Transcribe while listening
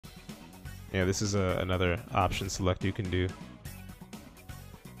Yeah, this is another option select you can do.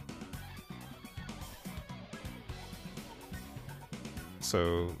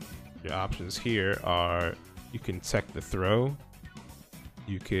 So your options here are you can tech the throw,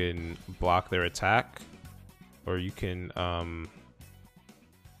 you can block their attack, or you can I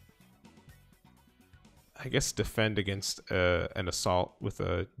guess defend against an assault with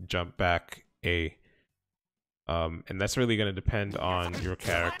a jump back A. And that's really going to depend on your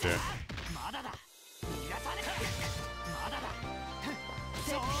character.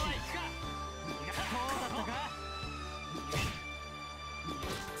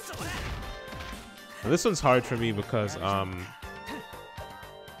 Now, this one's hard for me because I'm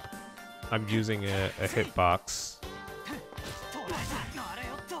using a hitbox.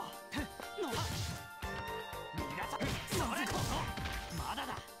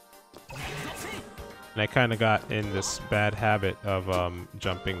 And I kind of got in this bad habit of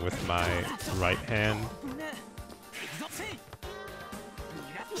jumping with my right hand.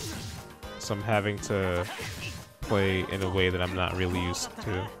 So I'm having to play in a way that I'm not really used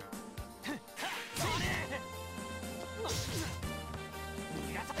to.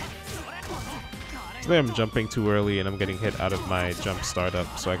 Today I'm jumping too early and I'm getting hit out of my jump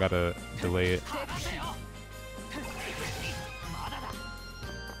startup, so I gotta delay it.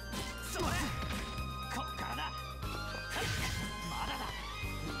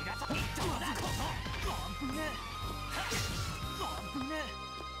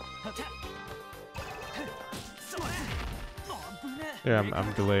 Yeah,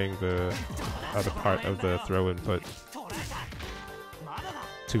 I'm delaying the other part of the throw input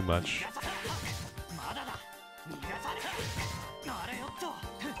too much.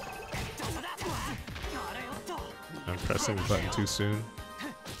 I'm pressing the button too soon.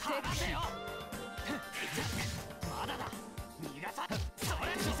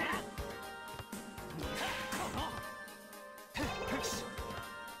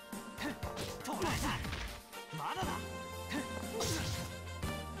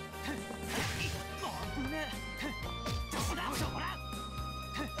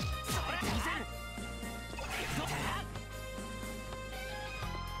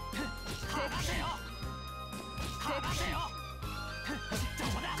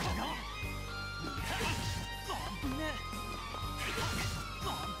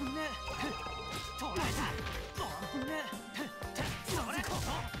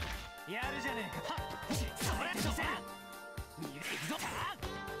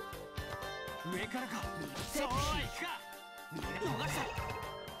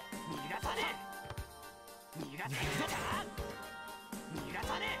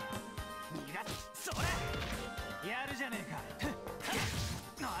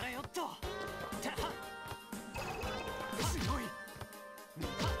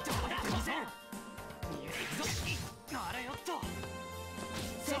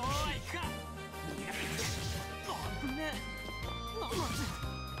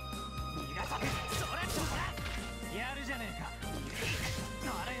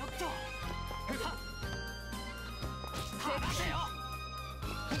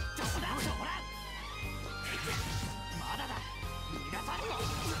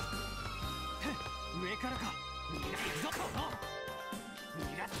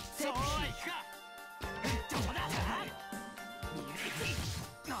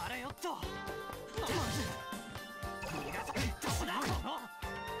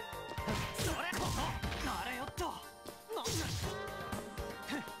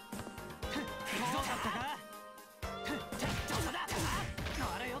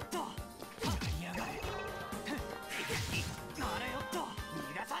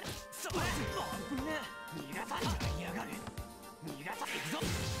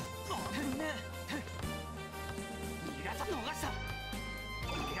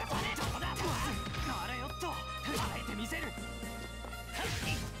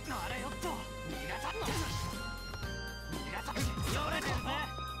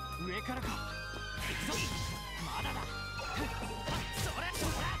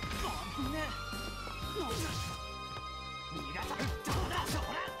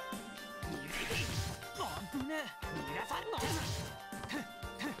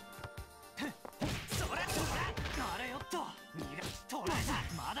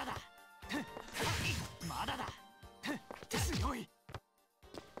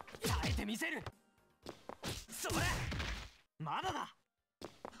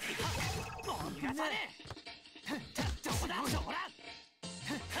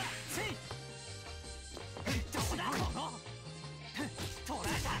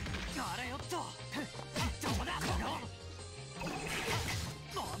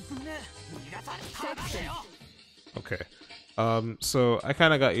 Okay. So I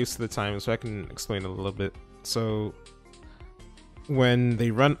kind of got used to the time, so I can explain a little bit. So when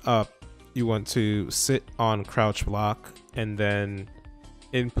they run up, you want to sit on crouch block and then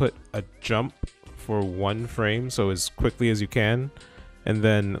input a jump for 1 frame, so as quickly as you can, and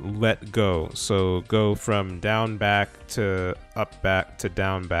then let go. So go from down back to up back to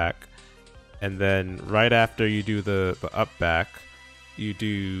down back, and then right after you do the up back, you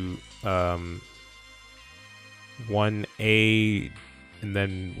do 1A, and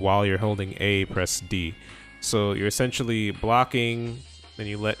then while you're holding A, press D. So you're essentially blocking, then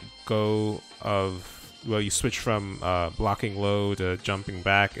you let go of, well, you switch from blocking low to jumping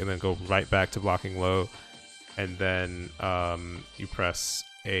back, and then go right back to blocking low, and then you press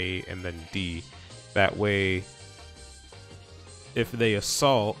A and then D. That way, if they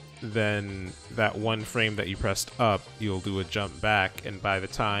assault, then that 1 frame that you pressed up, you'll do a jump back, and by the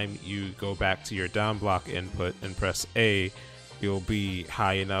time you go back to your down block input and press A, you'll be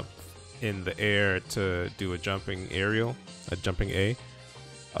high enough in the air to do a jumping aerial, a jumping A.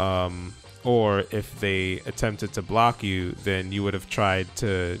 Or if they attempted to block you, then you would have tried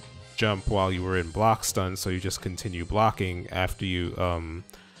to jump while you were in block stun, so you just continue blocking after you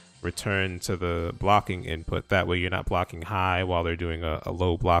return to the blocking input. That way you're not blocking high while they're doing a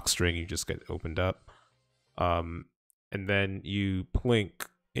low block string, you just get opened up. And then you plink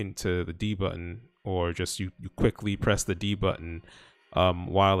into the D button, or just you quickly press the D button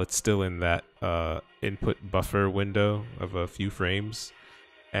while it's still in that input buffer window of a few frames.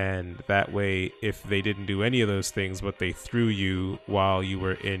 And that way, if they didn't do any of those things, but they threw you while you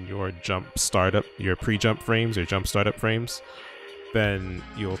were in your jump startup, your pre-jump frames or jump startup frames, then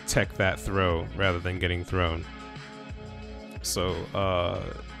you'll tech that throw rather than getting thrown. So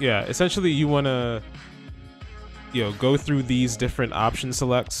yeah, essentially you want to go through these different option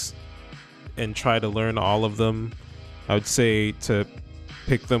selects and try to learn all of them. I would say to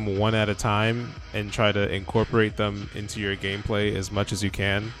pick them one at a time and try to incorporate them into your gameplay as much as you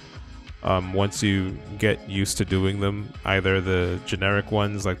can. Once you get used to doing them, either the generic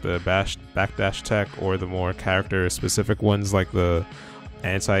ones like the backdash tech, or the more character specific ones like the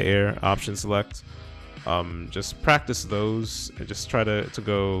anti-air option select, just practice those and just try to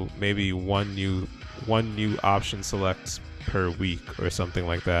go maybe one new option select per week or something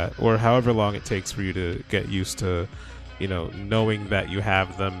like that, or however long it takes for you to get used to knowing that you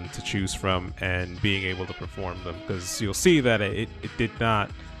have them to choose from and being able to perform them, because you'll see that it did not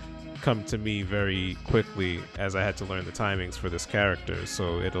come to me very quickly, as I had to learn the timings for this character.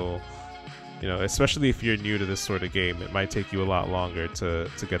 So it'll, especially if you're new to this sort of game, it might take you a lot longer to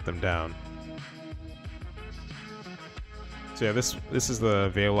get them down. So yeah, this is the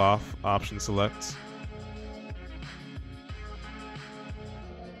veil off option select.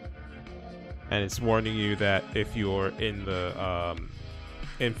 And it's warning you that if you're in the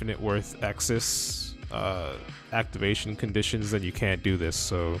infinite worth Axis activation conditions, then you can't do this,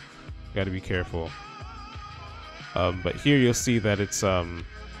 so you gotta be careful. But here you'll see that it's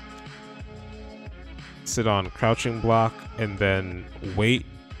sit on crouching block and then wait,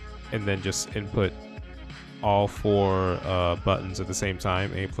 and then just input all 4 buttons at the same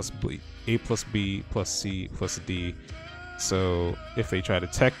time: A plus B plus C plus D. So if they try to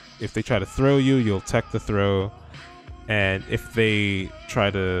throw you, you'll tech the throw, and if they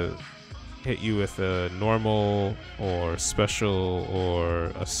try to hit you with a normal or special or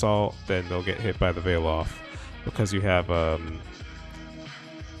assault, then they'll get hit by the veil off, because you have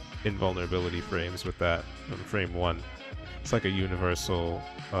invulnerability frames with that from frame 1. It's like a universal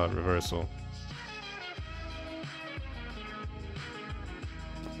reversal.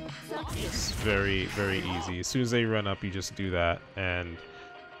 It's very, very easy. As soon as they run up, you just do that, and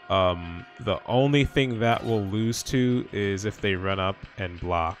the only thing that will lose to is if they run up and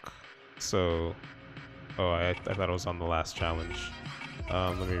block. So, oh, I thought it was on the last challenge.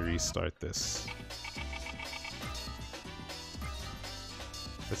 Let me restart this.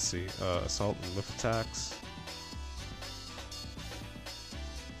 Let's see, assault and lift attacks.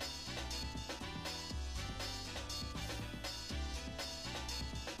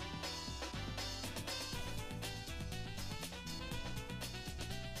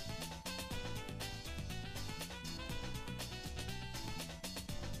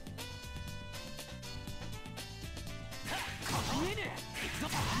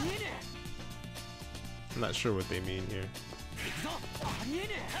 I'm not sure what they mean here.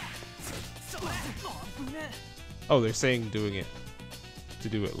 Oh, they're saying to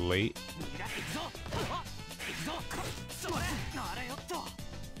do it late.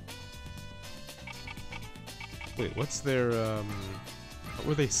 Wait, what's their What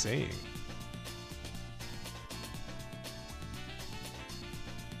were they saying?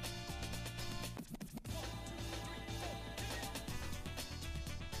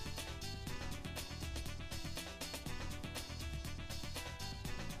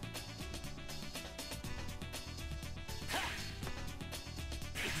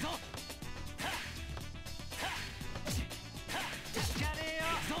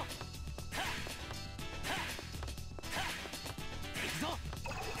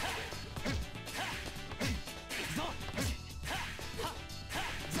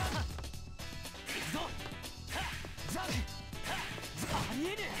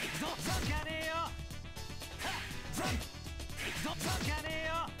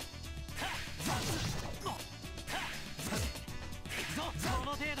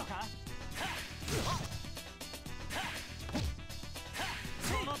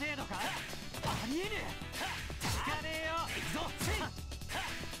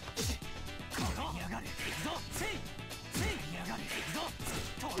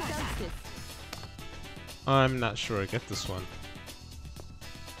 I'm not sure I get this one.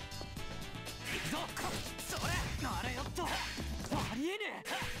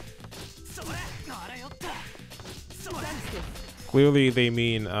 Clearly they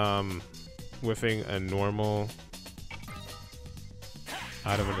mean whiffing a normal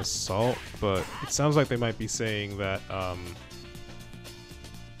out of an assault, but it sounds like they might be saying that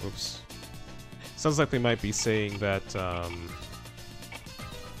oops. Sounds like they might be saying that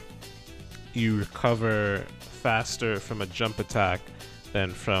you recover faster from a jump attack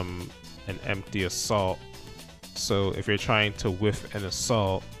than from an empty assault. So if you're trying to whiff an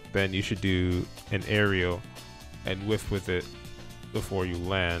assault, then you should do an aerial and whiff with it before you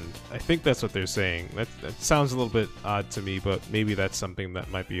land. I think that's what they're saying. That sounds a little bit odd to me, but maybe that's something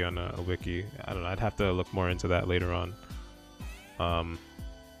that might be on a wiki. I don't know. I'd have to look more into that later on.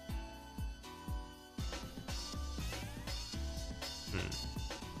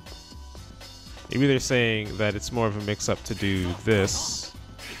 Maybe they're saying that it's more of a mix-up to do this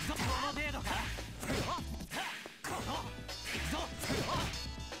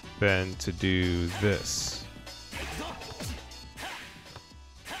than to do this.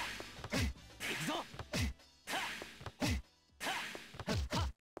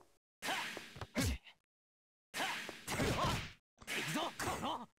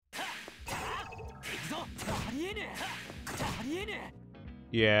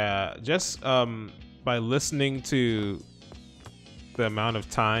 Yeah, just by listening to the amount of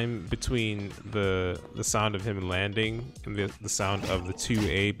time between the sound of him landing and the sound of the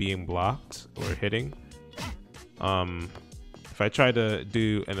 2A being blocked or hitting. If I try to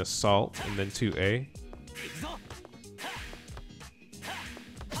do an assault and then 2A,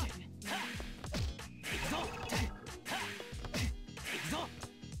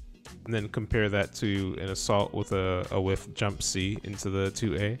 and then compare that to an assault with a whiff jump C into the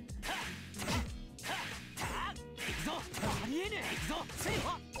 2A.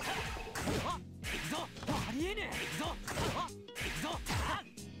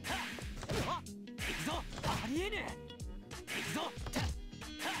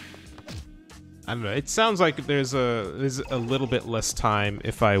 I don't know. It sounds like there's a little bit less time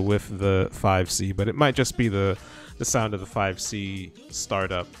if I whiff the 5C, but it might just be the sound of the 5C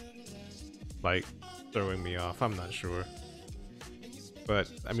startup, like, throwing me off. I'm not sure. But,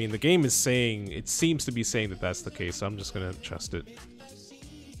 I mean, the game is saying, it seems to be saying that that's the case, so I'm just gonna trust it.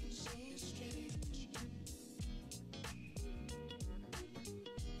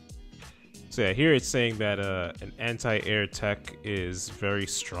 So yeah, here it's saying that an anti-air tech is very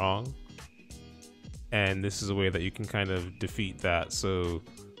strong, and this is a way that you can kind of defeat that. So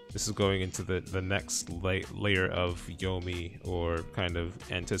this is going into the next layer of Yomi, or kind of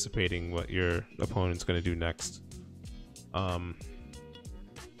anticipating what your opponent's going to do next.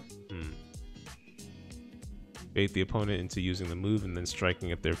 Bait the opponent into using the move and then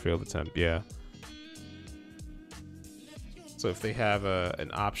striking at their failed attempt. Yeah. So if they have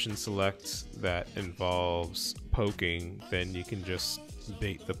an option select that involves poking, then you can just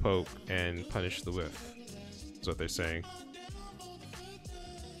bait the poke and punish the whiff. That's what they're saying.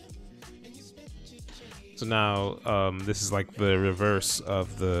 So now this is like the reverse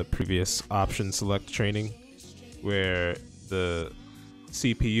of the previous option select training, where the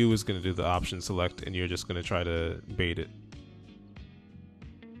CPU is going to do the option select and you're just going to try to bait it.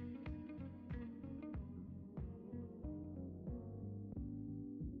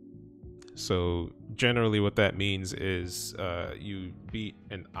 So generally what that means is you beat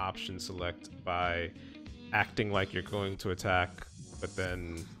an option select by acting like you're going to attack, but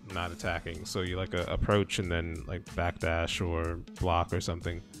then not attacking. So you like approach and then like backdash or block or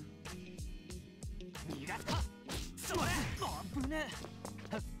something.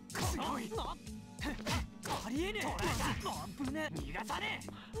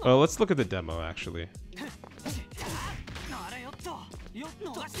 Well, let's look at the demo actually.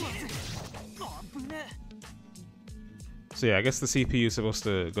 So yeah, I guess the CPU is supposed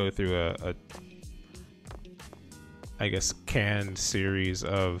to go through a I guess canned series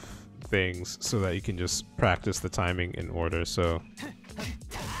of things so that you can just practice the timing in order. So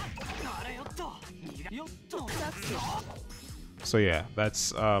yeah,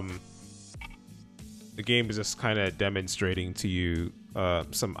 that's the game is just kind of demonstrating to you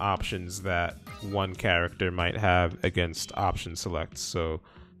some options that one character might have against option selects. So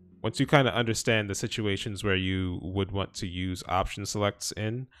once you kind of understand the situations where you would want to use option selects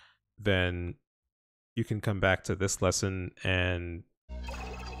in, then you can come back to this lesson and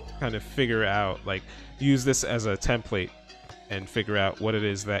kind of figure out, like, use this as a template and figure out what it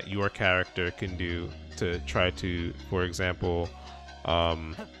is that your character can do to try to, for example,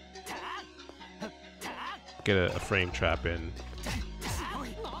 get a frame trap in.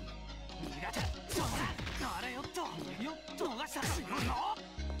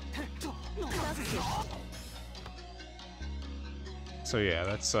 So yeah,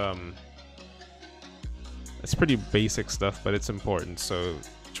 that's pretty basic stuff, but it's important. So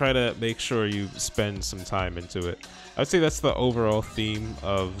try to make sure you spend some time into it. I would say that's the overall theme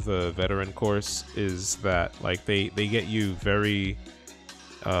of the veteran course, is that like they get you very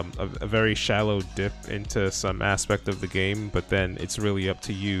a very shallow dip into some aspect of the game, but then it's really up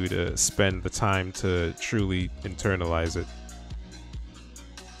to you to spend the time to truly internalize it.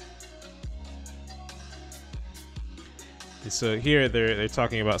 So here they're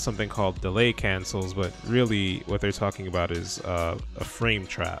talking about something called delay cancels, but really what they're talking about is a frame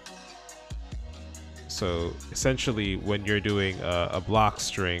trap. So essentially, when you're doing a block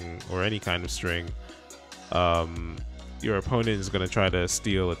string or any kind of string, your opponent is going to try to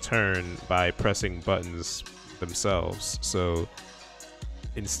steal a turn by pressing buttons themselves. So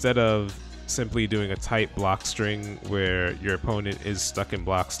instead of simply doing a tight block string where your opponent is stuck in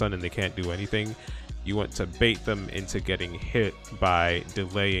block stun and they can't do anything, you want to bait them into getting hit by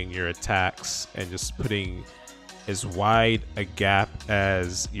delaying your attacks and just putting as wide a gap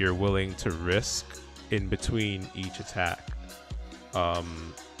as you're willing to risk in between each attack,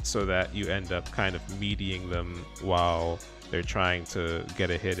 so that you end up kind of meeting them while they're trying to get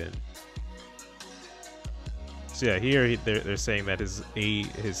a hit in. So yeah, here they're saying that his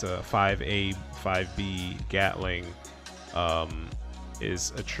 5A 5B Gatling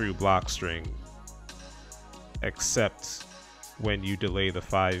is a true block string, except when you delay the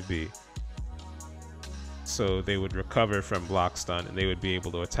 5B. So they would recover from block stun and they would be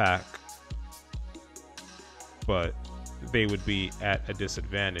able to attack, but they would be at a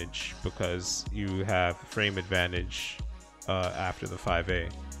disadvantage because you have frame advantage after the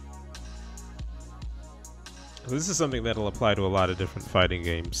 5A. So this is something that'll apply to a lot of different fighting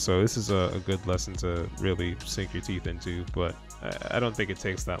games, so this is a good lesson to really sink your teeth into, but I don't think it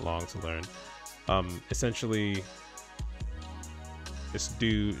takes that long to learn. Essentially, just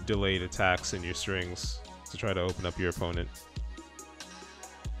do delayed attacks in your strings to try to open up your opponent.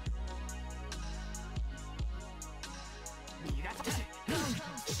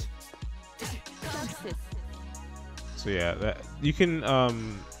 So yeah, that you can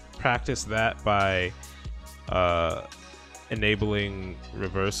practice that by enabling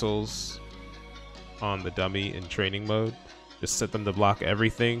reversals on the dummy in training mode. Just set them to block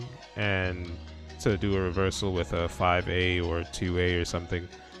everything and to do a reversal with a 5A or 2A or something.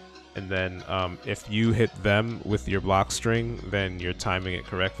 And then if you hit them with your block string, then you're timing it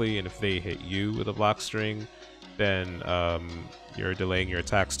correctly. And if they hit you with a block string, then you're delaying your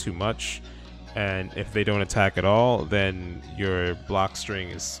attacks too much. And if they don't attack at all, then your block string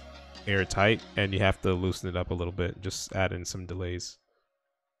is airtight and you have to loosen it up a little bit, just add in some delays.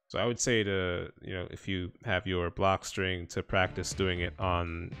 So I would say to, if you have your block string, to practice doing it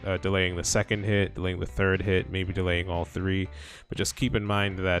on delaying the second hit, delaying the third hit, maybe delaying all three. But just keep in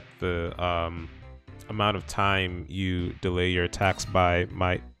mind that the amount of time you delay your attacks by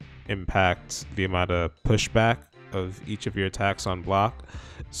might impact the amount of pushback of each of your attacks on block.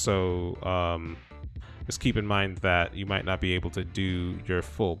 So just keep in mind that you might not be able to do your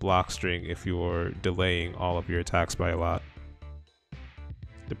full block string if you're delaying all of your attacks by a lot,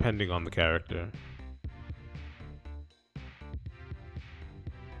 depending on the character.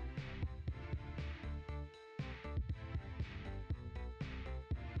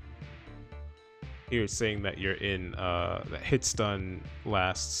 here it's saying that you're in that hit stun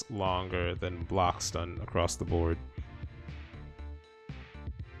lasts longer than block stun across the board,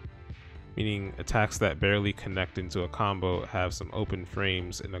 meaning attacks that barely connect into a combo have some open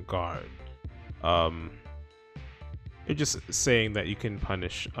frames in a guard. You're just saying that you can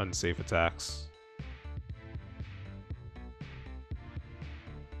punish unsafe attacks.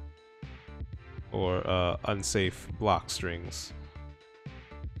 Or unsafe block strings.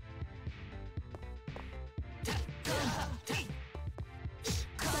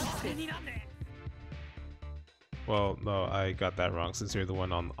 Well, no, I got that wrong since you're the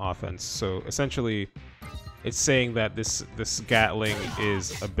one on offense. So essentially, it's saying that this Gatling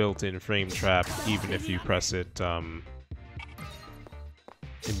is a built-in frame trap, even if you press it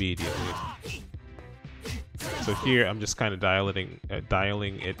immediately. So here, I'm just kind of dialing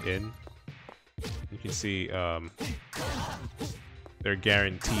it in. You can see they're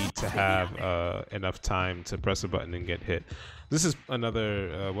guaranteed to have enough time to press a button and get hit. This is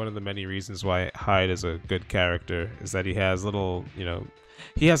another one of the many reasons why Hyde is a good character, is that he has little,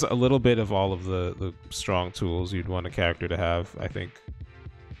 he has a little bit of all of the strong tools you'd want a character to have, I think.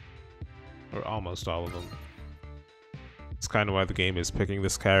 Or almost all of them. It's kind of why the game is picking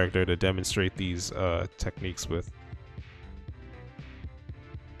this character to demonstrate these techniques with.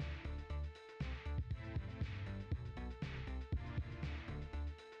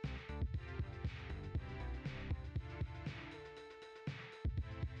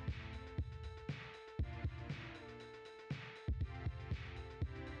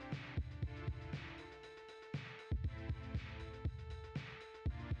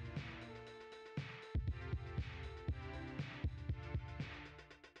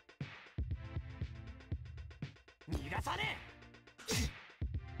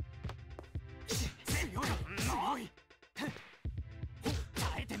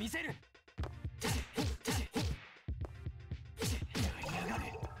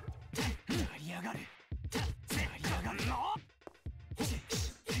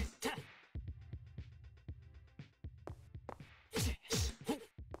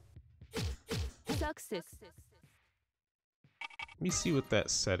 Success. Let me see what that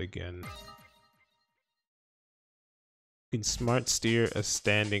said again. You can smart steer a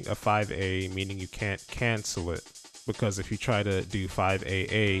 5A, meaning you can't cancel it. Because if you try to do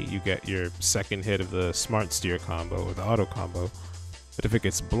 5AA, you get your second hit of the smart steer combo or the auto combo. But if it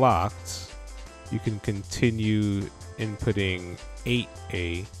gets blocked, you can continue inputting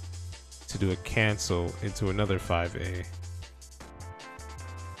 8A to do a cancel into another 5A.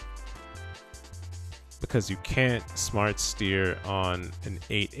 Because you can't smart steer on an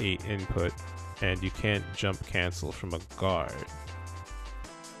 8-8 input, and you can't jump cancel from a guard.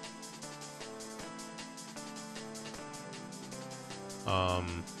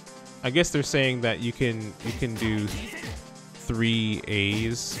 I guess they're saying that you can do 3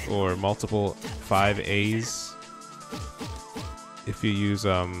 A's or multiple 5 A's if you use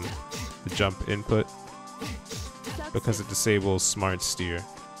the jump input, because it disables smart steer.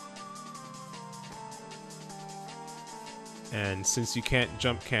 And since you can't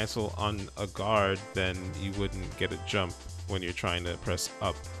jump cancel on a guard, then you wouldn't get a jump when you're trying to press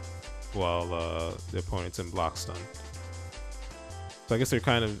up while the opponent's in block stun. So I guess they're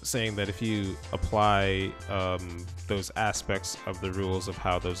kind of saying that if you apply those aspects of the rules of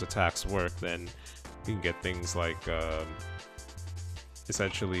how those attacks work, then you can get things like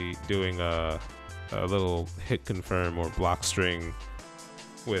essentially doing a little hit confirm or block string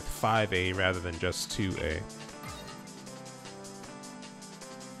with 5A rather than just 2A.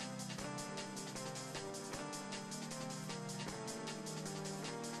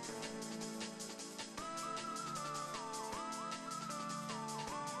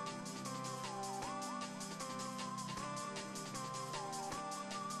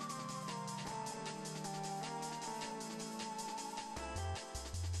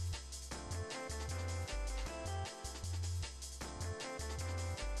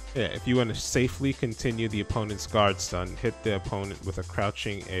 Yeah, if you want to safely continue the opponent's guard stun, hit the opponent with a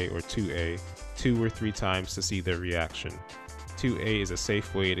crouching A or 2A 2 or 3 times to see their reaction. 2A is a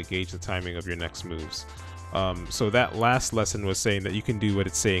safe way to gauge the timing of your next moves. So that last lesson was saying that you can do what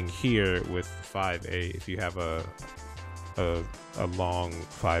it's saying here with 5A if you have a long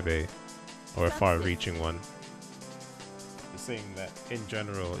 5A or a far-reaching one. It's saying that in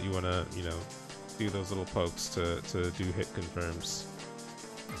general you want to, do those little pokes to do hit confirms.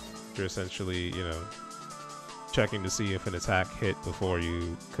 You're essentially, checking to see if an attack hit before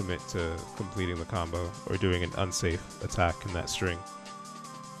you commit to completing the combo or doing an unsafe attack in that string.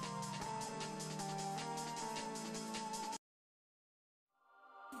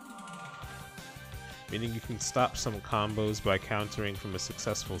 meaning you can stop some combos by countering from a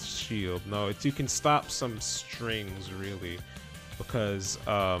successful shield. No, it's you can stop some strings, really, because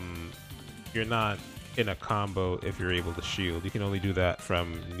you're not in a combo if you're able to shield. You can only do that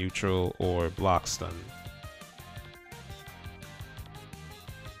from neutral or block stun.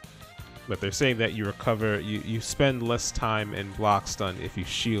 But they're saying that you recover, you spend less time in block stun if you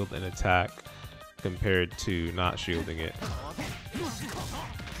shield an attack compared to not shielding it.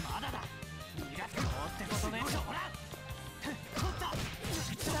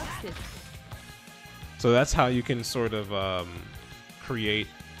 So that's how you can sort of create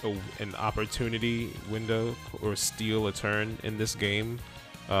an opportunity window or steal a turn in this game,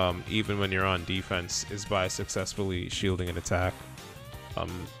 even when you're on defense, is by successfully shielding an attack.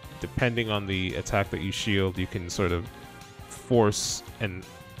 Depending on the attack that you shield, you can sort of force an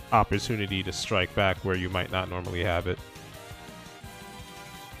opportunity to strike back where you might not normally have it.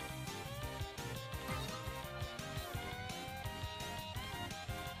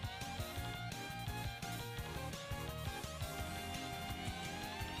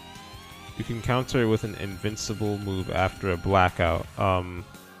 You can counter with an invincible move after a blackout.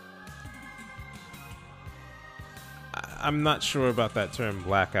 I'm not sure about that term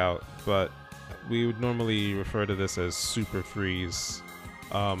blackout, but we would normally refer to this as super freeze.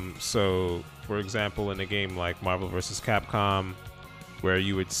 So, for example, in a game like Marvel vs. Capcom, where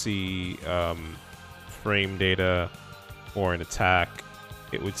you would see frame data or an attack,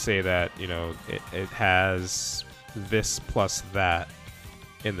 it would say that, you know, it has this plus that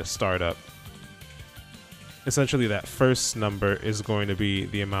in the startup. Essentially, that first number is going to be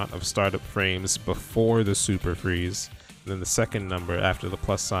the amount of startup frames before the super freeze. And then the second number after the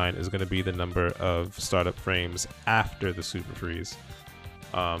plus sign is going to be the number of startup frames after the super freeze.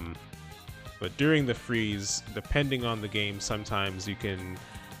 But during the freeze, depending on the game, sometimes you can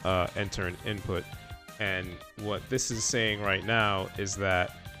enter an input. And what this is saying right now is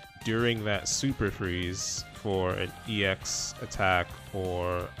that during that super freeze for an EX attack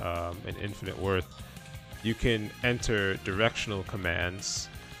or an infinite worth, you can enter directional commands,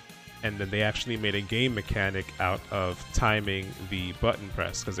 and then they actually made a game mechanic out of timing the button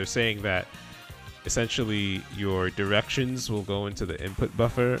press, because they're saying that essentially your directions will go into the input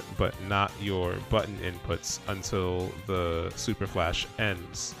buffer, but not your button inputs until the super flash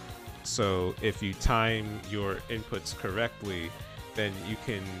ends. So if you time your inputs correctly, then you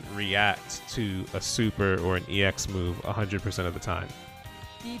can react to a super or an EX move 100% of the time.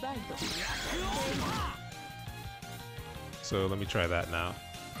 So let me try that now.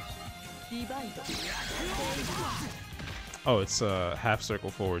 Oh, it's a half circle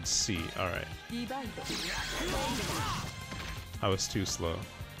forward C. Alright. I was too slow.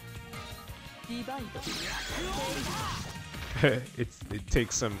 It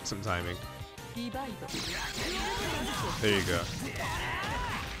takes some timing. There you go.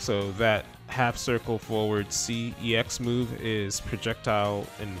 So that half circle forward C EX move is projectile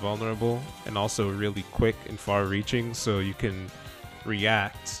invulnerable and also really quick and far reaching, so you can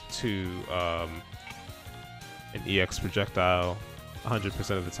react to an EX projectile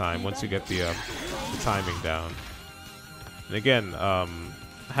 100% of the time once you get the timing down. And again,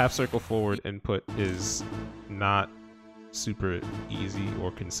 half circle forward input is not super easy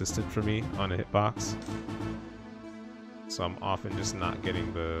or consistent for me on a hitbox, so I'm often just not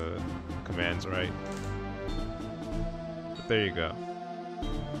getting the commands right. But there you go.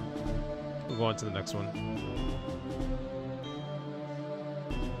 We'll go on to the next one.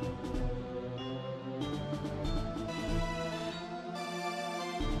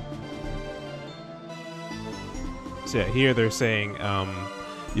 So yeah, here they're saying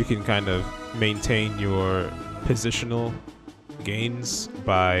you can kind of maintain your positional gains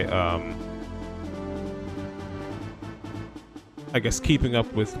by I guess keeping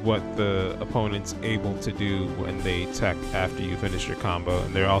up with what the opponent's able to do when they tech after you finish your combo.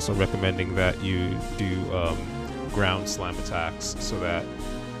 And they're also recommending that you do ground slam attacks so that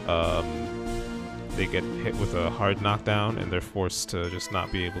they get hit with a hard knockdown and they're forced to just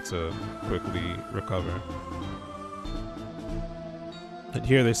not be able to quickly recover. And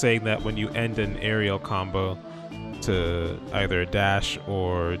here they're saying that when you end an aerial combo, to either dash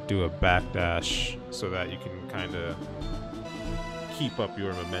or do a backdash so that you can kind of keep up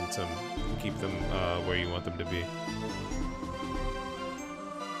your momentum and keep them where you want them to be.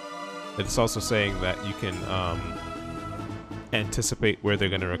 It's also saying that you can anticipate where they're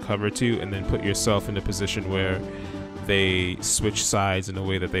going to recover to and then put yourself in a position where they switch sides in a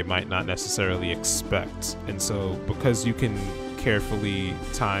way that they might not necessarily expect. And so because you can carefully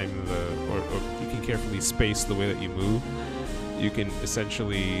time or you can carefully space the way that you move, you can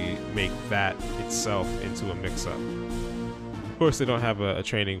essentially make that itself into a mix-up. Of course, they don't have a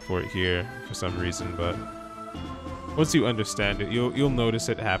training for it here for some reason, but once you understand it, you'll notice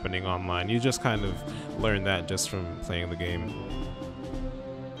it happening online. You just kind of learn that just from playing the game.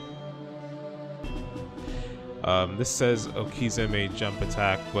 This says Okizeme jump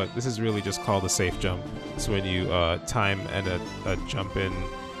attack, but this is really just called a safe jump. It's when you time and a jump in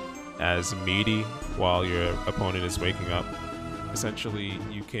as meaty while your opponent is waking up. Essentially,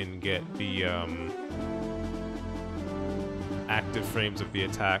 you can get the active frames of the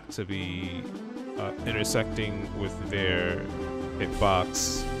attack to be intersecting with their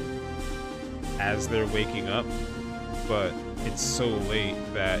hitbox as they're waking up, but it's so late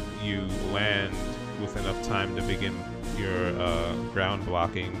that you land with enough time to begin your ground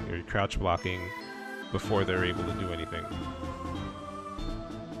blocking or your crouch blocking before they're able to do anything.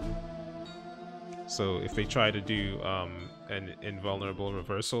 So if they try to do an invulnerable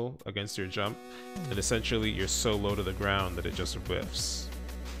reversal against your jump, then essentially you're so low to the ground that it just whiffs,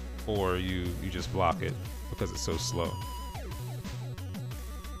 or you just block it because it's so slow.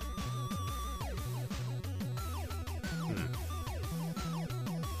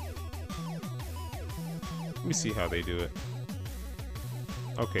 Let me see how they do it.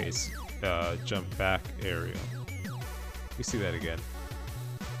 Okay, it's jump back area. Let me see that again.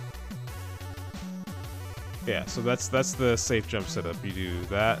 Yeah, so that's the safe jump setup. You do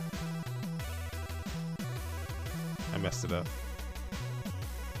that. I messed it up.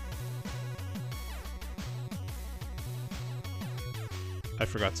 I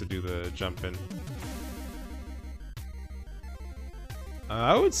forgot to do the jump in.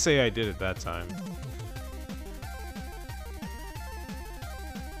 I would say I did it that time.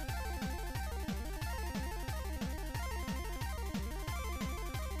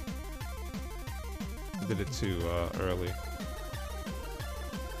 Did it too early.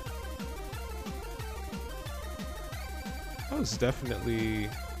 That was definitely...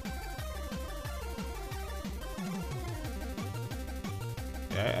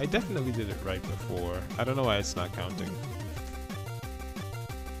 Yeah, I definitely did it right before. I don't know why it's not counting.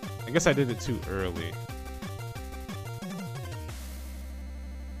 I guess I did it too early.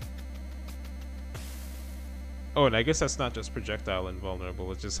 Oh, and I guess that's not just projectile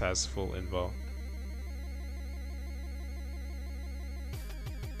invulnerable, it just has full invul.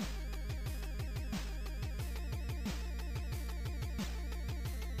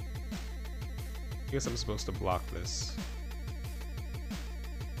 I guess I'm supposed to block this.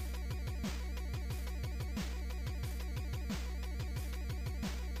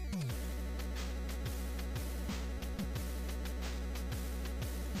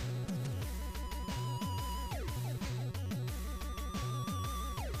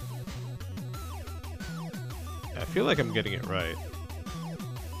 I feel like I'm getting it right.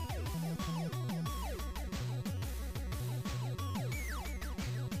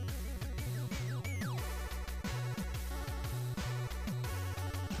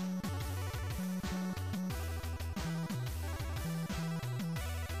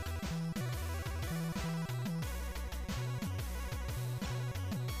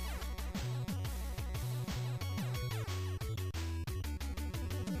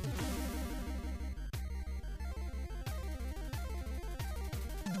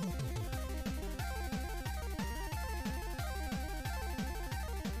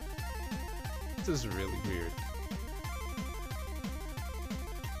 This is really weird.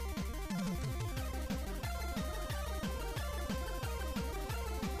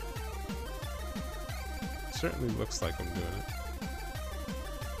 Certainly looks like I'm doing it.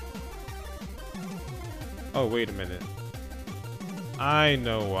 Oh, wait a minute. I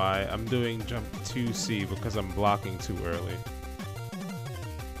know why. I'm doing jump 2C because I'm blocking too early.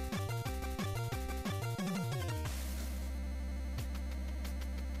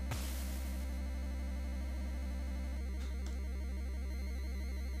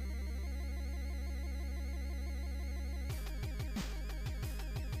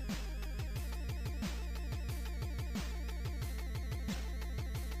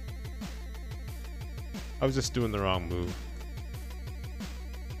 I was just doing the wrong move.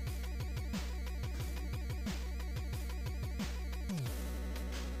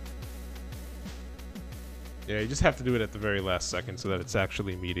 Yeah, you just have to do it at the very last second so that it's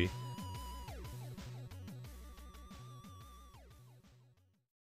actually meaty.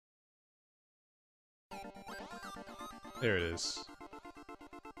 There it is.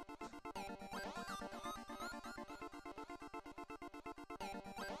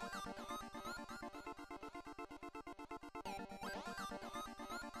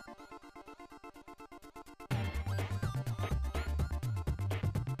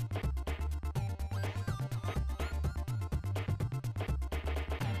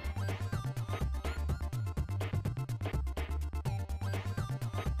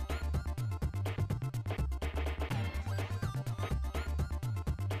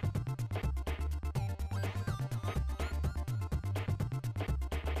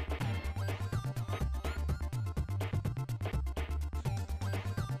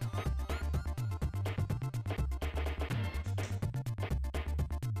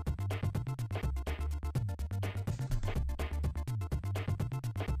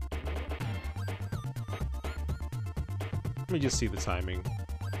 Let me just see the timing.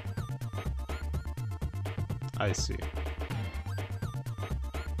 I see.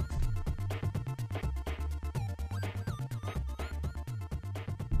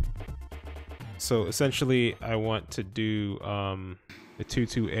 So essentially, I want to do the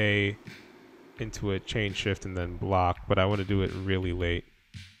 2-2A into a chain shift and then block, but I want to do it really late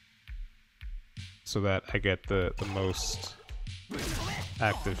so that I get the most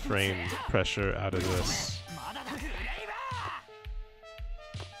active frame pressure out of this.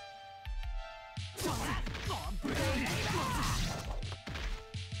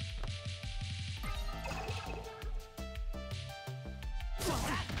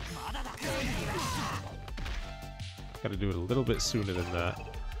 Gotta do it a little bit sooner than that.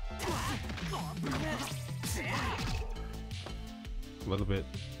 A little bit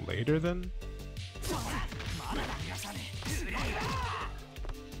later then?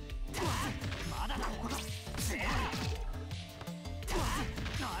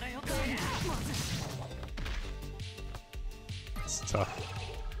 It's tough.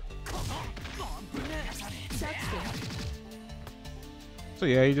 So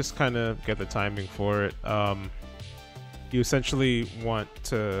yeah, you just kind of get the timing for it. You essentially want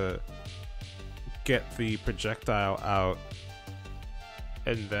to get the projectile out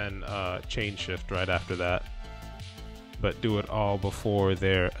and then chain shift right after that, but do it all before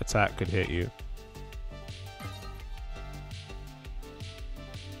their attack could hit you.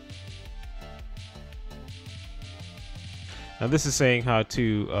 Now this is saying how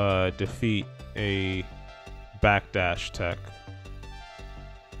to defeat a backdash tech.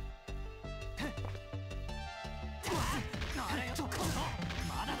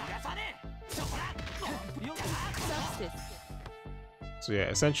 So yeah,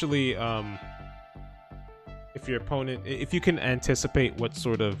 essentially, if your opponent, if you can anticipate what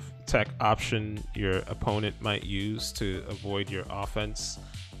sort of tech option your opponent might use to avoid your offense,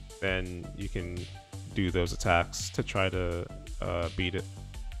 then you can do those attacks to try to beat it.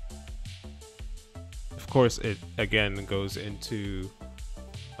 Of course, it again goes into,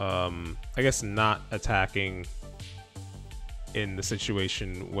 I guess, not attacking in the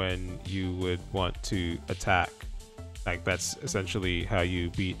situation when you would want to attack. Like, that's essentially how you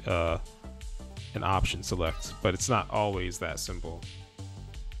beat an option select, but it's not always that simple.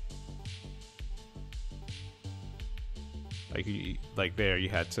 Like there, you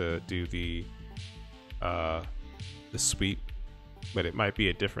had to do the sweep, but it might be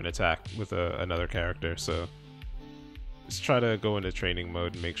a different attack with another character. So just try to go into training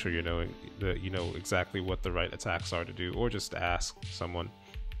mode and make sure you know exactly what the right attacks are to do, or just ask someone.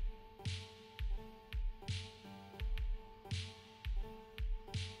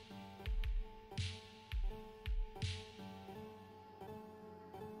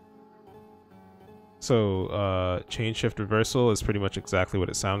 So chain shift reversal is pretty much exactly what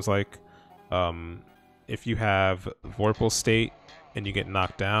it sounds like. If you have Vorpal state and you get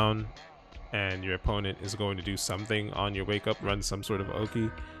knocked down and your opponent is going to do something on your wake up, run some sort of Oki,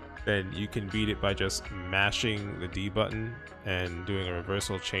 then you can beat it by just mashing the D button and doing a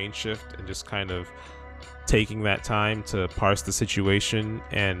reversal chain shift and just kind of taking that time to parse the situation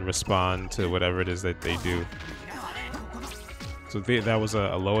and respond to whatever it is that they do. So that was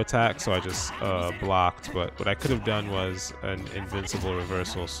a low attack, so I just blocked, but what I could have done was an invincible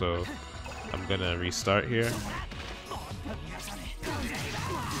reversal, so I'm gonna restart here.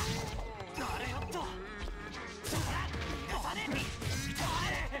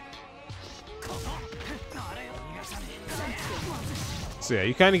 So yeah,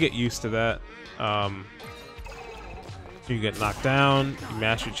 you kind of get used to that. You get knocked down, you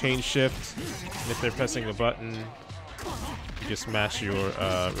mash your chain shift, and if they're pressing a button, you just mash your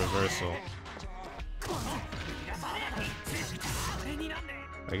reversal.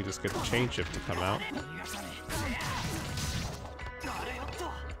 I can just get the chain shift to come out.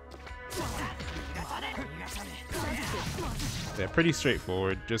 They're pretty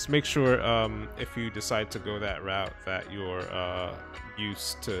straightforward. Just make sure if you decide to go that route that you're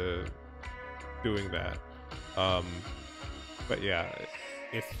used to doing that. But yeah,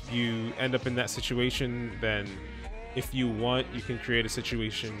 if you end up in that situation, then if you want, you can create a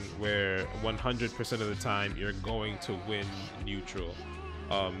situation where 100% of the time you're going to win neutral.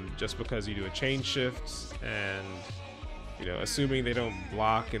 Just because you do a chain shift and, you know, assuming they don't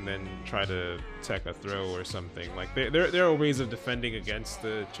block and then try to tech a throw or something. Like, there are ways of defending against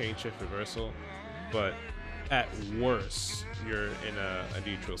the chain shift reversal, but at worst, you're in a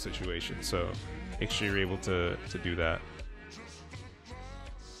neutral situation. So make sure you're able to do that.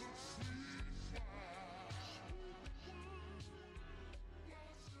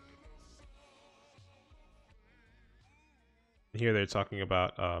 here they're talking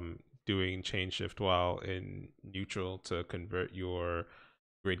about doing chain shift while in neutral to convert your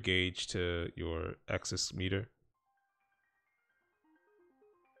grid gauge to your axis meter.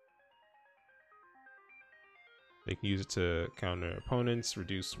 They can use it to counter opponents,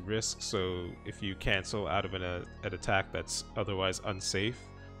 reduce risk. So if you cancel out of an attack that's otherwise unsafe,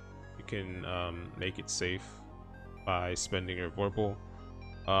 you can make it safe by spending your Vorpal.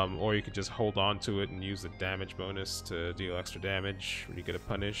 Or you could just hold on to it and use the damage bonus to deal extra damage when you get a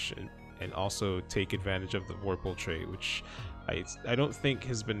punish, and also take advantage of the Vorpal trait, which I don't think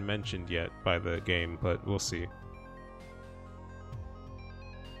has been mentioned yet by the game, but we'll see.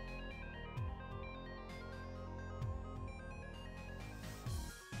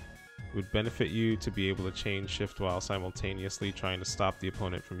 It would benefit you to be able to chain shift while simultaneously trying to stop the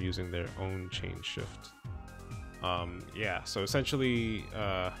opponent from using their own chain shift. Yeah, so essentially,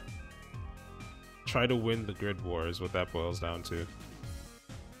 try to win the grid war is what that boils down to.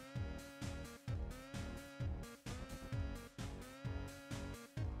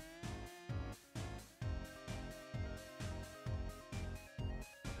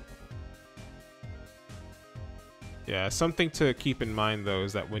 Yeah, something to keep in mind though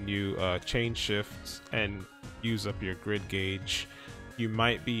is that when you chain shift and use up your grid gauge, you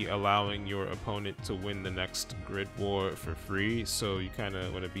might be allowing your opponent to win the next grid war for free, so you kind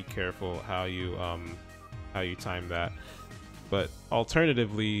of want to be careful how you time that. But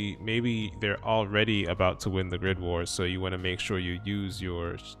alternatively, maybe they're already about to win the grid war, so you want to make sure you use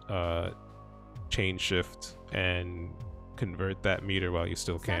your chain shift and convert that meter while you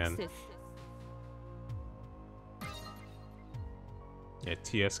still can. Yeah,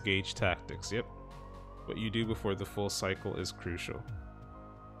 TS gauge tactics, yep. What you do before the full cycle is crucial.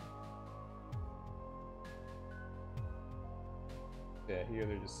 Yeah, here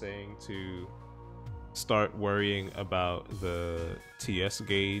they're just saying to start worrying about the TS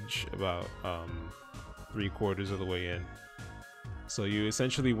gauge about 3/4 of the way in. So you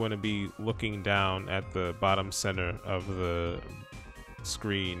essentially want to be looking down at the bottom center of the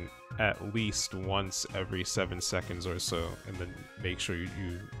screen at least once every 7 seconds or so, and then make sure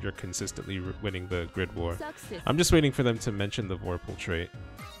you're consistently winning the grid war. Success. I'm just waiting for them to mention the Vorpal trait,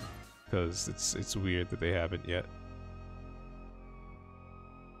 because it's weird that they haven't yet.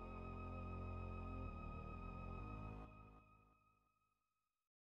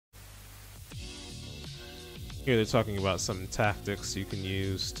 Here they're talking about some tactics you can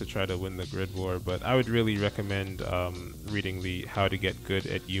use to try to win the grid war, but I would really recommend reading the How to Get Good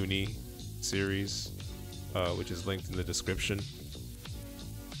at Uni series, which is linked in the description.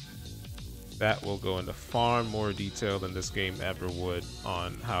 That will go into far more detail than this game ever would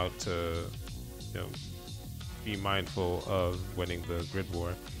on how to, be mindful of winning the grid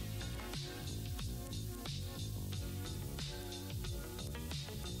war.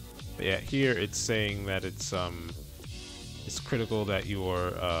 But yeah, here it's saying that it's critical that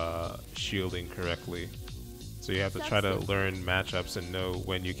you're shielding correctly. So you have to try to learn matchups and know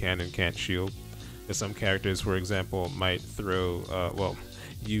when you can and can't shield. Because some characters, for example, might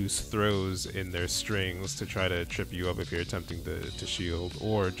use throws in their strings to try to trip you up if you're attempting to shield,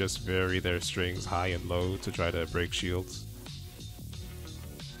 or just vary their strings high and low to try to break shields.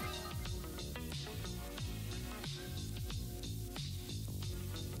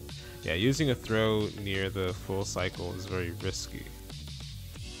 Yeah, using a throw near the full cycle is very risky,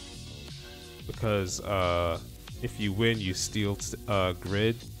 because if you win, you steal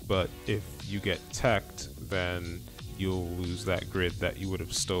grid, but if you get teched, then you'll lose that grid that you would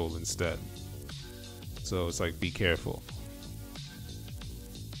have stole instead. So it's like, be careful.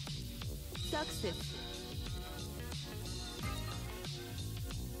 Success.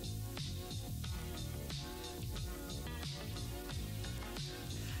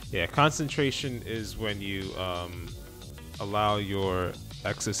 Yeah, concentration is when you allow your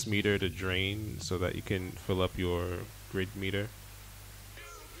excess meter to drain so that you can fill up your grid meter.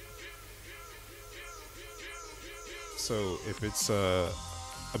 So if it's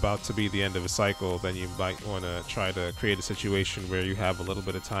about to be the end of a cycle, then you might want to try to create a situation where you have a little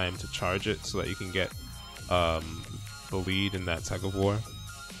bit of time to charge it so that you can get the lead in that tug of war.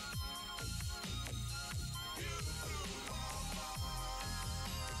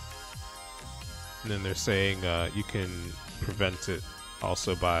 And then they're saying you can prevent it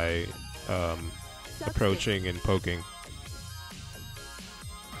also by approaching and poking.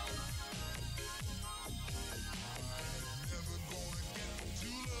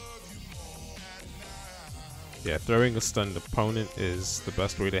 Yeah, throwing a stunned opponent is the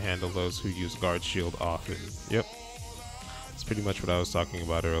best way to handle those who use guard shield often. Yep, that's pretty much what I was talking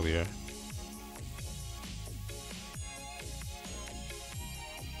about earlier.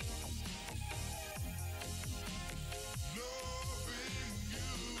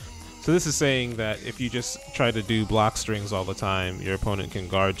 So this is saying that if you just try to do block strings all the time, your opponent can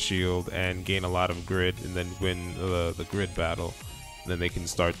guard shield and gain a lot of grid and then win the grid battle. And then they can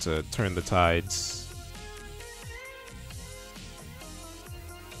start to turn the tides.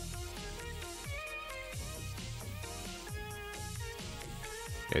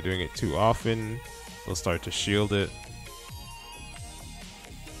 Yeah, doing it too often, they'll start to shield it.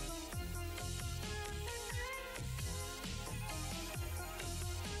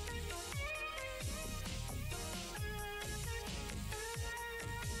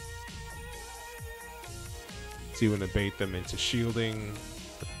 So you want to bait them into shielding,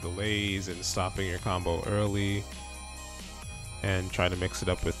 with delays, and stopping your combo early, and try to mix it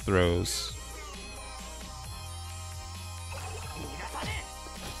up with throws.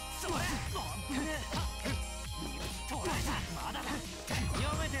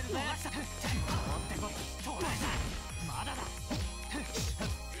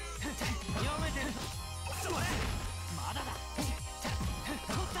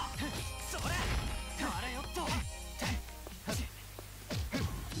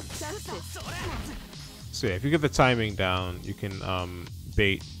 So yeah, if you get the timing down, you can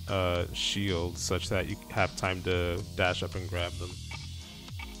bait shield such that you have time to dash up and grab them.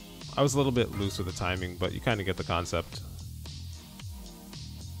 I was a little bit loose with the timing, but you kind of get the concept.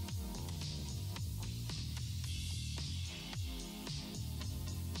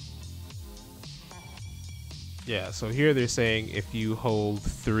 Yeah, so here they're saying if you hold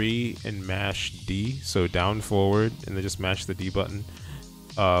 3 and mash D, so down forward, and then just mash the D button,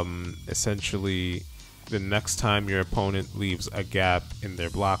 essentially the next time your opponent leaves a gap in their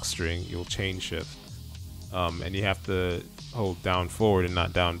block string, you'll chain shift. And you have to hold down forward and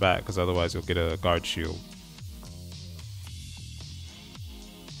not down back, because otherwise you'll get a guard shield.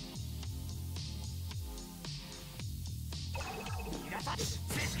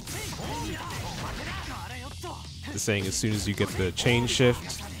 The saying as soon as you get the chain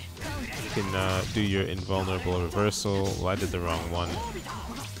shift, you can do your invulnerable reversal. Well, I did the wrong one.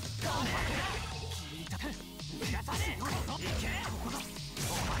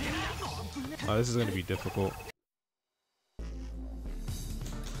 Oh, this is going to be difficult.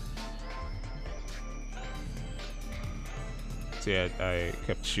 So yeah, I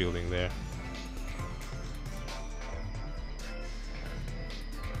kept shielding there.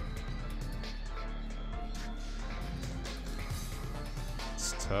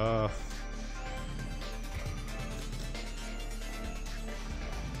 It's tough.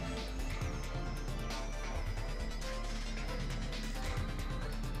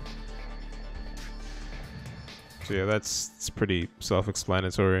 So yeah, it's pretty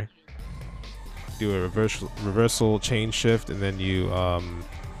self-explanatory. Do a reversal chain shift, and then you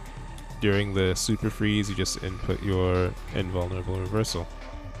during the super freeze you just input your invulnerable reversal.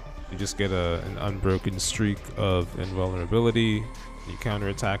 You just get an unbroken streak of invulnerability. You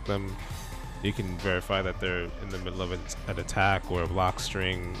counterattack them. You can verify that they're in the middle of an attack or a block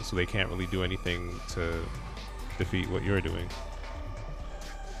string, so they can't really do anything to defeat what you're doing.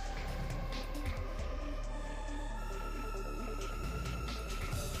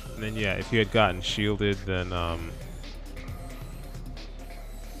 And then yeah, if you had gotten shielded, then or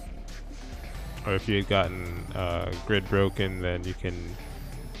if you had gotten grid broken, then you can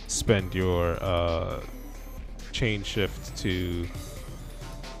spend your chain shift to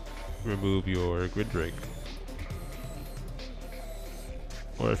remove your grid break.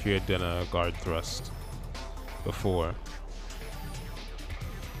 Or if you had done a guard thrust before.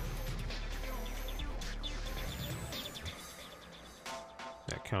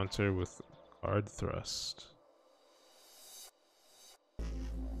 That counter with guard thrust.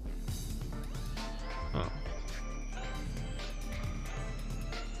 Oh.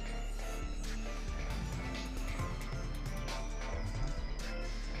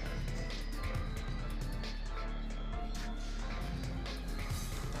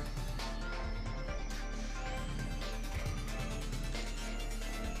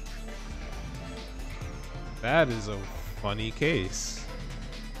 That is a funny case.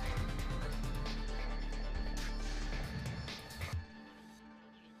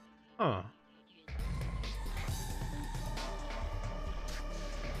 Huh.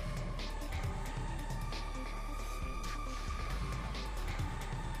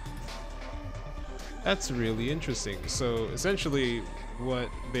 That's really interesting. So essentially what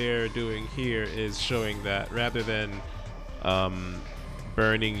they're doing here is showing that rather than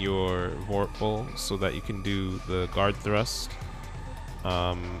burning your Vorpal so that you can do the guard thrust,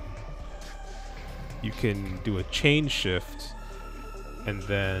 you can do a chain shift and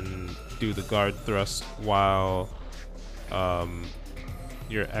then do the guard thrust while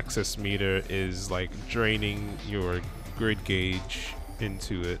your excess meter is like draining your grid gauge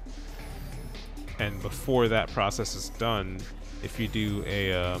into it. And before that process is done, if you do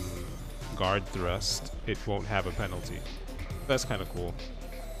a guard thrust, it won't have a penalty. That's kind of cool.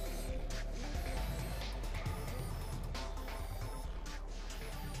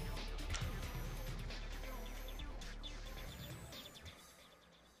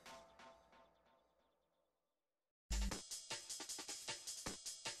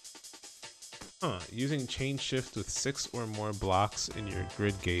 Using chain shift with 6 or more blocks in your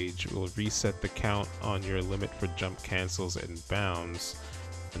grid gauge will reset the count on your limit for jump cancels and bounds,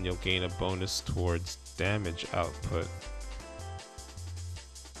 and you'll gain a bonus towards damage output.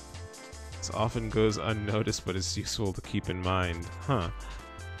 This often goes unnoticed, but it's useful to keep in mind.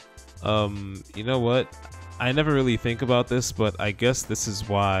 You know what? I never really think about this, but I guess this is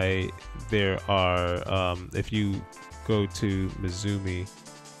why there are, if you go to Mizumi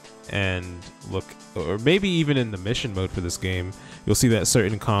and look, or maybe even in the mission mode for this game, you'll see that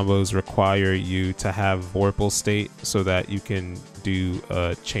certain combos require you to have Vorpal state so that you can do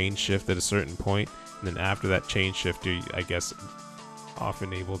a chain shift at a certain point, and then after that chain shift, you're, I guess,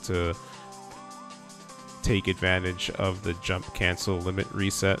 often able to take advantage of the jump cancel limit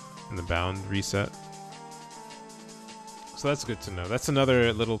reset and the bound reset. So that's good to know. That's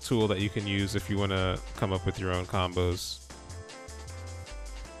another little tool that you can use if you want to come up with your own combos.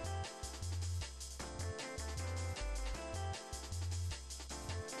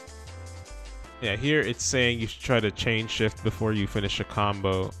 Yeah, here it's saying you should try to chain shift before you finish a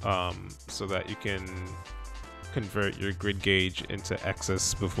combo, so that you can convert your grid gauge into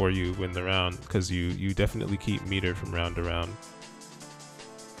excess before you win the round, because you definitely keep meter from round to round.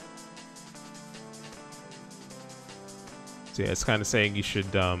 So yeah, it's kind of saying you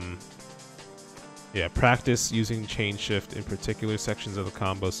should practice using chain shift in particular sections of the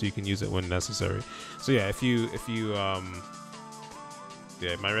combo so you can use it when necessary. So yeah, if you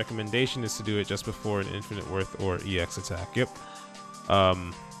yeah, my recommendation is to do it just before an infinite worth or EX attack. Yep. Yeah,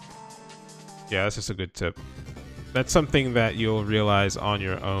 that's just a good tip. That's something that you'll realize on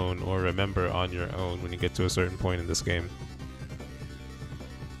your own or remember on your own when you get to a certain point in this game.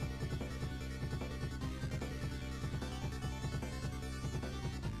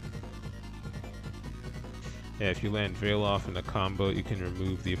 Yeah, if you land Veil off in a combo, you can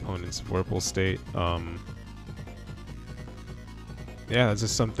remove the opponent's Vorpal state. Yeah, that's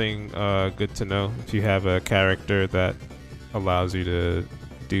just something good to know if you have a character that allows you to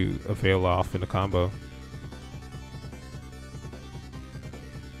do a Veil off in a combo.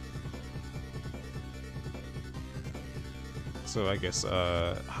 So I guess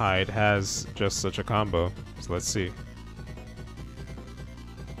Hyde has just such a combo, so let's see.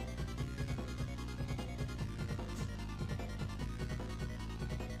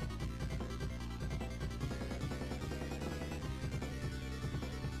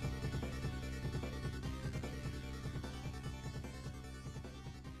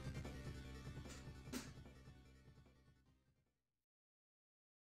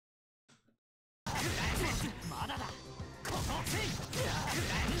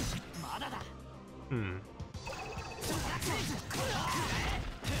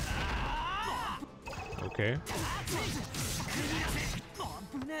 Okay.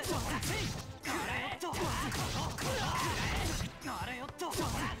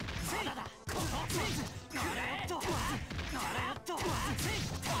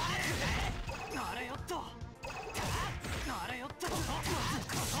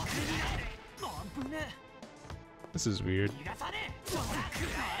 This is weird.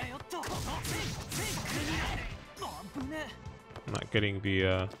 I'm not getting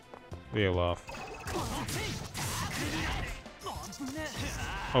the veil off.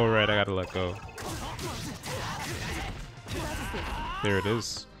 Oh right, I gotta let go. There it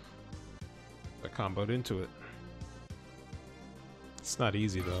is. I comboed into it. It's not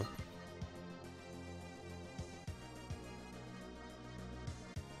easy though.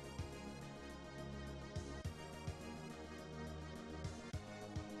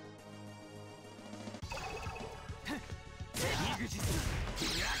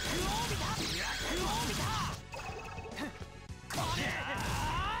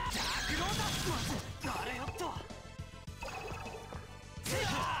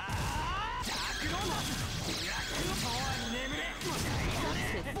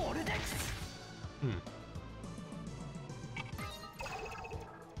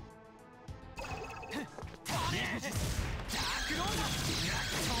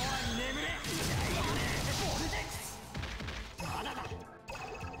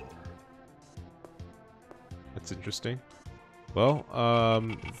 That's interesting. Well,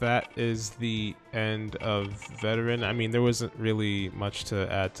 that is the end of Veteran. I mean, there wasn't really much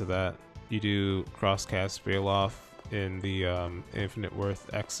to add to that. You do crosscast Veil off in the Infinite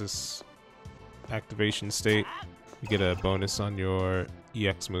Worth Axis activation state. You get a bonus on your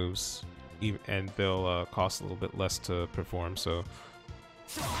EX moves, and they'll cost a little bit less to perform, so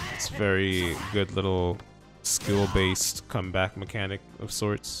it's very good little skill-based comeback mechanic of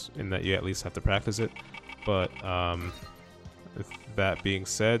sorts, in that you at least have to practice it. But with that being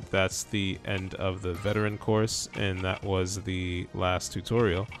said, that's the end of the Veteran course, and that was the last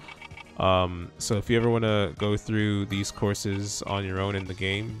tutorial. So if you ever want to go through these courses on your own in the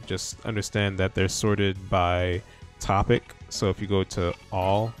game, just understand that they're sorted by topic. So if you go to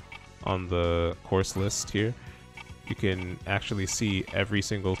all on the course list here, you can actually see every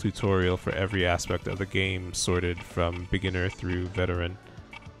single tutorial for every aspect of the game sorted from beginner through veteran.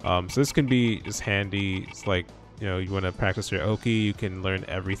 So this can be just handy. It's like, you know, you want to practice your Oki, you can learn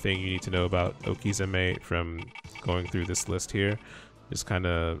everything you need to know about Okizeme from going through this list here. Just kind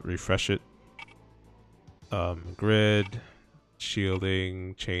of refresh it. Grid,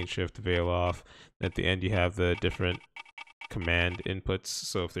 shielding, chain shift, veil off. At the end you have the different command inputs,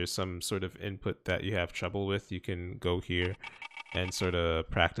 so if there's some sort of input that you have trouble with, you can go here and sort of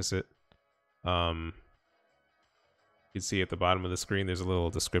practice it. You can see at the bottom of the screen there's a little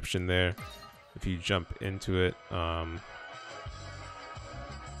description there. If you jump into it, yeah,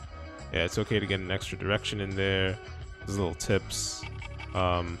 it's okay to get an extra direction in there. There's little tips.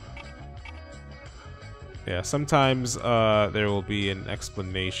 Yeah, sometimes there will be an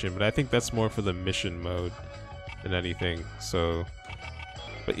explanation, but I think that's more for the mission mode than anything. So,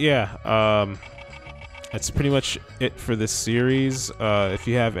 but yeah, that's pretty much it for this series. If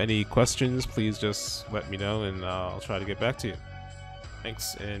you have any questions, please just let me know and I'll try to get back to you.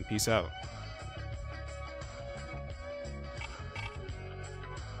 Thanks and peace out.